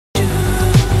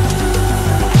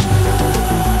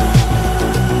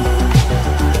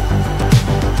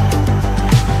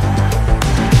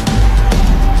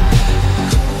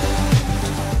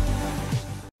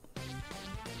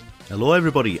Hello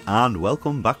everybody and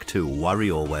welcome back to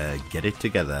Wario Ware Get It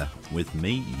Together with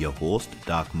me, your host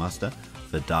Darkmaster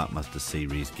for Darkmaster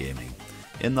Series Gaming.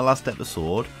 In the last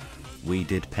episode we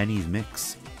did Penny's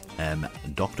Mix.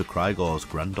 Dr. Krygor's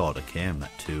granddaughter came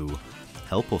to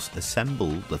help us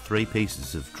assemble the 3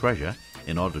 pieces of treasure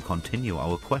in order to continue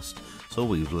our quest. So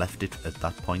we've left it at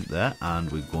that point there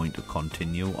and we're going to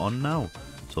continue on now.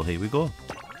 So here we go.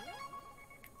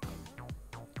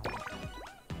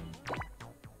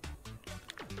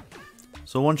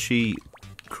 So once she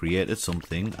created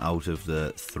something out of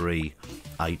the 3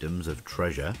 items of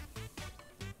treasure,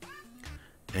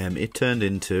 it turned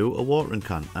into a watering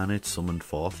can and it summoned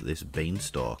forth this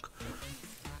beanstalk.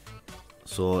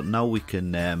 So now we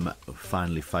can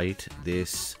finally fight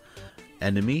this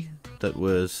enemy that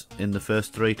was in the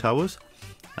first 3 towers,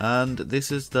 and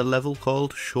this is the level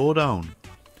called Showdown.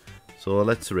 So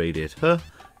let's read it.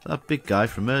 That big guy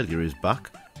from earlier is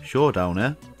back. Showdown,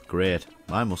 eh? Great.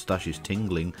 My moustache is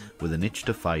tingling with an itch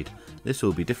to fight. This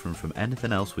will be different from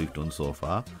anything else we've done so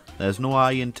far. There's no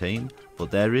I in team,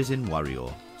 but there is in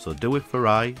Wario. So do it for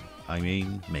I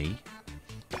mean me.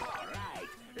 Alright,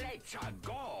 let's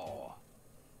go.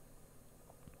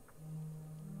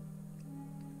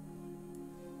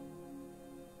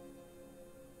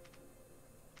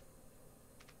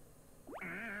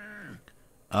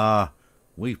 Ah,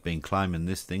 we've been climbing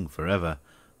this thing forever.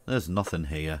 There's nothing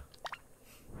here.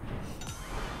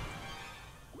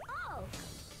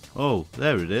 Oh,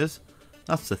 there it is.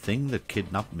 That's the thing that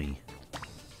kidnapped me.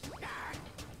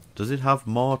 Does it have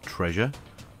more treasure?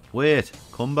 Wait,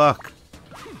 come back.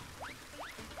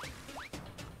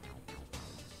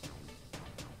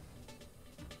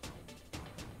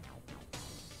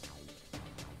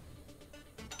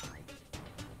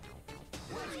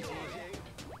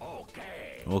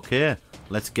 Okay,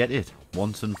 let's get it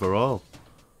once and for all.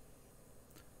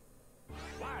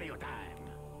 Wario time.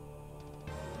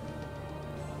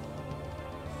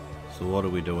 So what are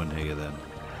we doing here then?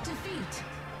 Defeat.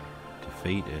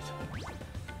 Defeat it.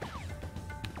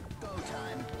 Go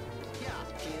time. Yeah,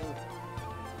 kill.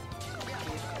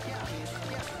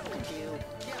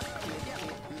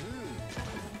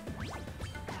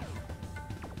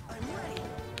 I'm ready.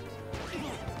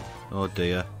 Oh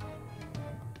dear.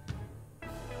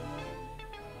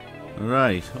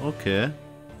 Right, okay.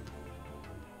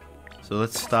 So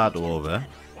let's start over.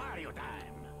 Wario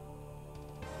time.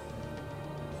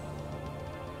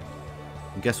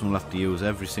 I guess we'll have to use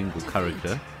every single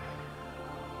character.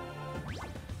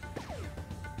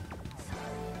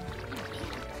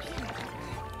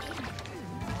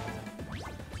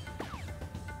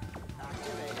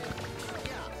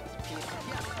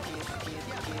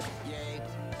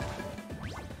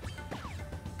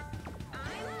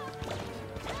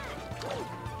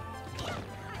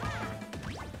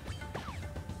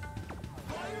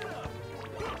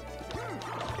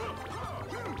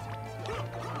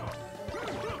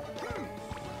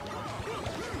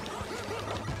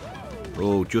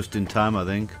 Oh, just in time, I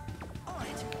think. On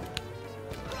it.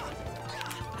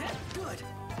 Good.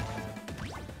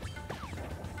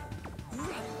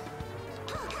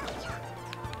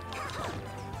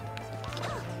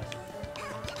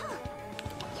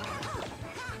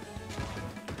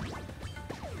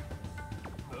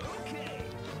 Okay.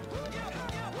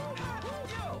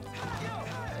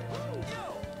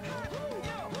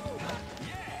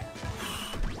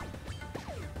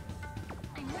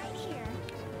 I'm right here.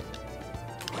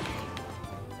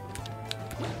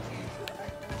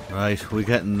 Right, we're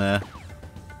getting there.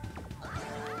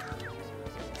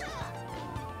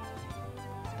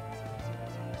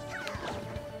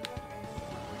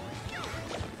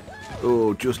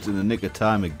 Oh, just in the nick of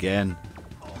time again.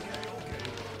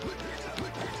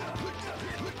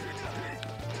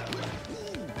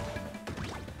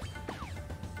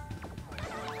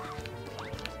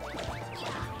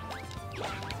 So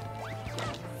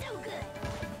good.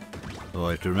 Oh,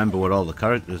 I have to remember what all the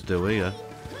characters do here.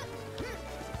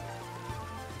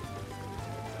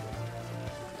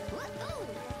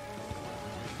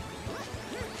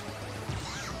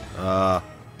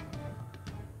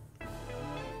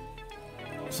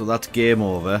 So that's game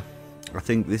over. I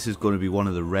think this is going to be one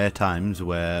of the rare times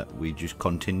where we just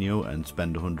continue and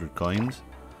spend 100 coins.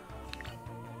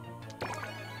 I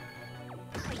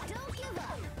don't give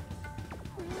up.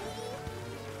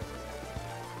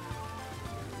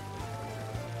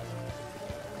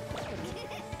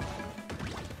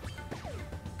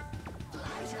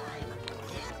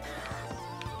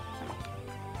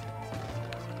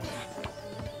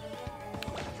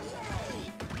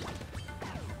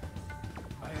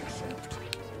 I accept.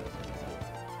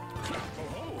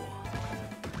 Oh.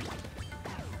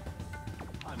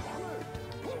 I'm honored.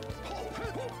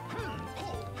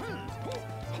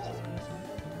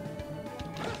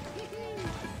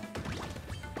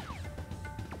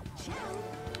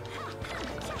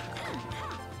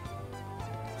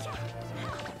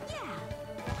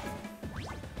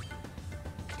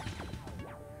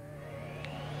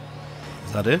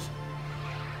 Is that it?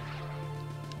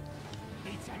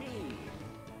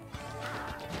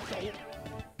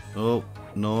 Oh,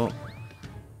 no.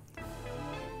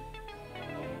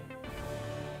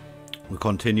 We're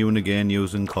continuing again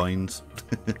using coins.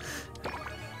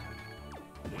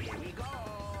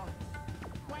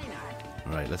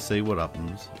 Alright, let's see what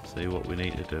happens. See what we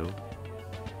need to do.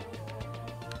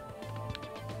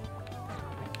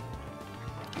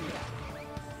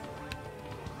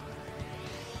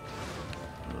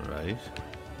 Alright.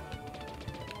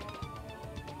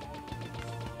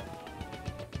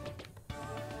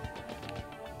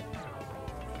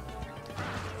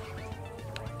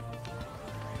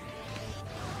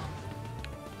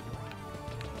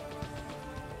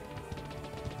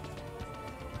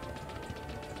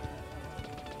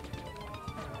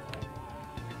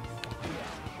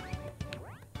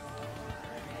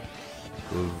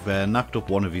 We've knocked up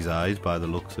one of his eyes by the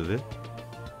looks of it.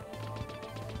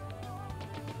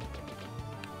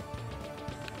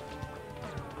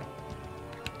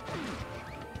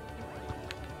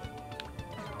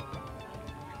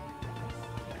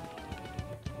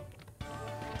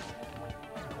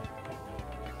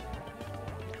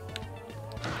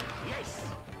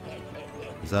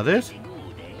 Is that it?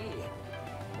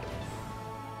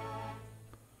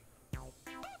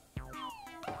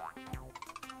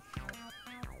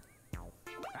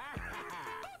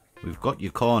 We've got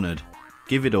you cornered.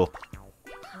 Give it up.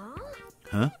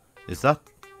 Huh? Is that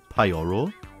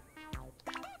Pyoro?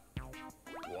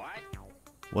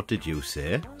 What did you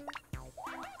say?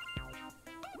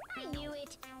 I knew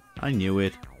it. I knew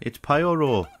it. It's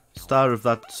Pyoro, star of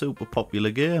that super popular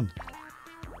game.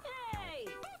 Hey!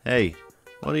 Hey,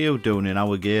 what are you doing in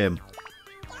our game?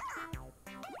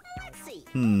 Let's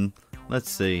see. Let's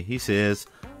see. He says,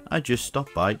 I just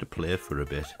stopped by to play for a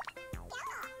bit.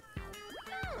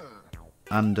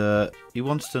 And he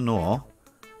wants to know,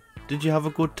 did you have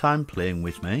a good time playing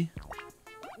with me?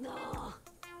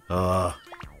 No.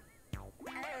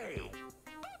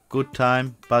 Good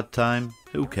time, bad time,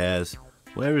 who cares?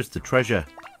 Where is the treasure?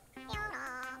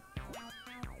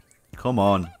 Come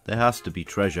on, there has to be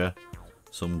treasure.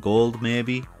 Some gold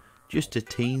maybe? Just a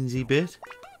teensy bit?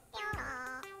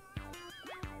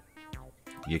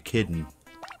 You're kidding.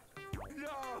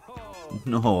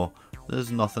 No,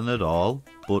 there's nothing at all.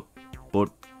 But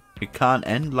it can't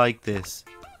end like this.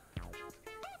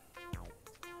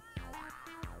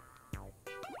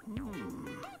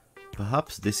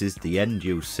 Perhaps this is the end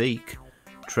you seek.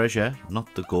 Treasure,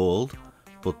 not the gold,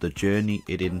 but the journey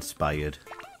it inspired.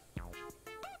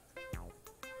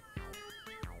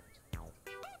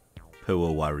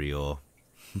 Poor Wario.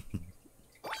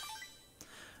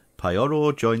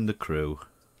 Pyoro joined the crew.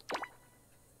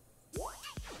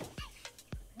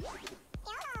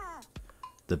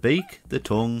 The beak, the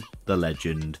tongue, the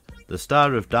legend. The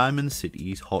star of Diamond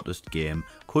City's hottest game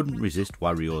couldn't resist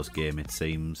Wario's game, it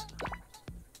seems.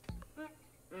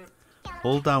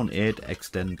 Hold down A to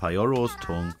extend Pyoro's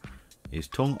tongue. His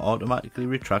tongue automatically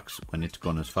retracts when it's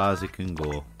gone as far as it can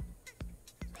go.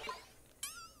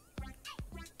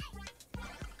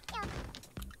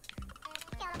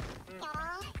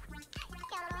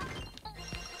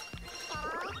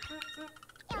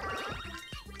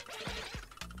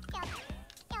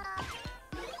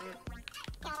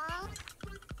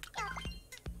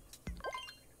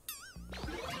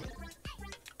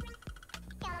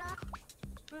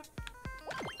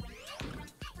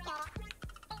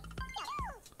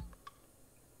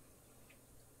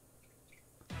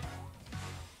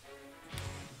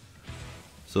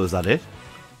 So is that it?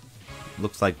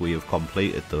 Looks like we have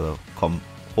completed the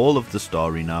whole of the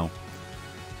story now.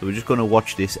 So we're just going to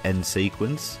watch this end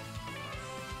sequence.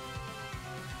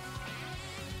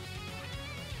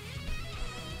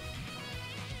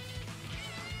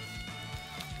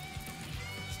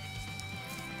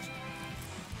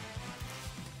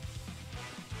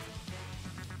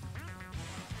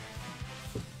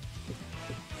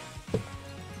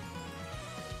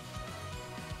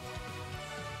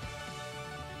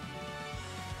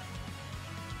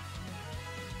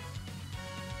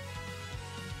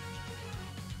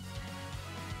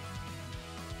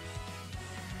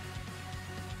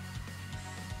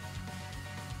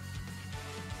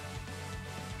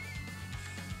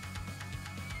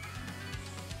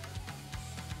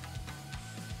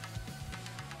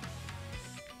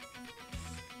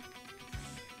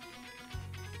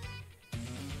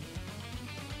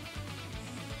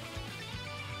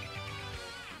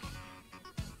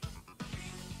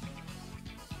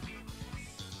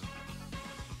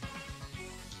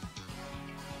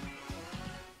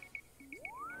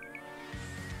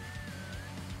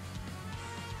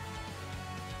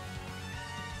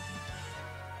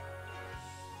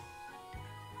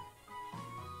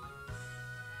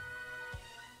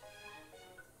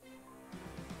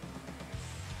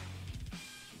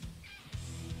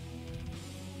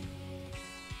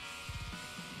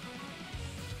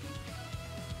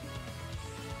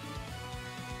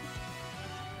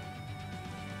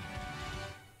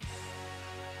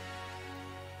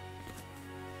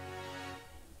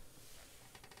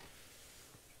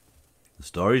 The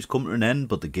story's come to an end,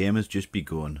 but the game has just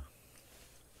begun.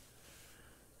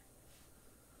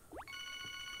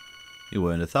 You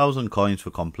earn 1,000 coins for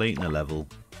completing a level.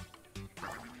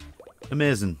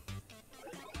 Amazing.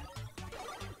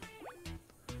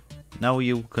 Now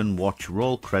you can watch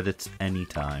roll credits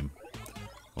anytime.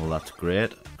 Well, that's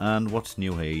great. And what's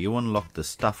new here? You unlock the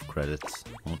staff credits.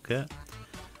 Okay.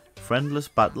 Friendless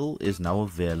Battle is now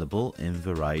available in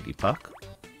Variety Pack.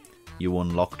 You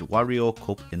unlocked Wario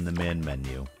Cup in the main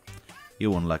menu.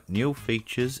 You unlock new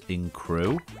features in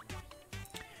Crew.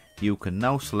 You can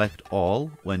now select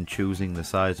all when choosing the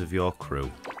size of your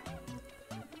crew.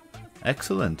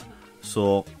 Excellent.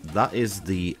 So that is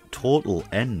the total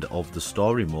end of the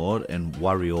story mode in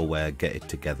Wario Ware Get It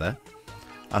Together.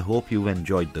 I hope you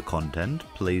enjoyed the content.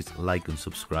 Please like and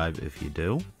subscribe if you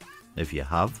do, if you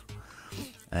have.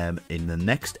 In the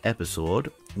next episode,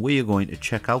 we are going to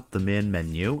check out the main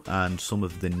menu and some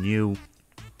of the new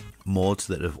modes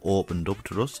that have opened up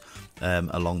to us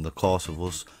along the course of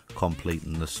us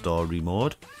completing the story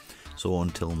mode. So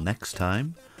until next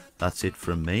time, that's it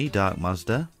from me, Dark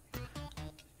Mazda,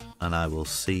 and I will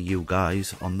see you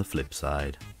guys on the flip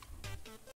side.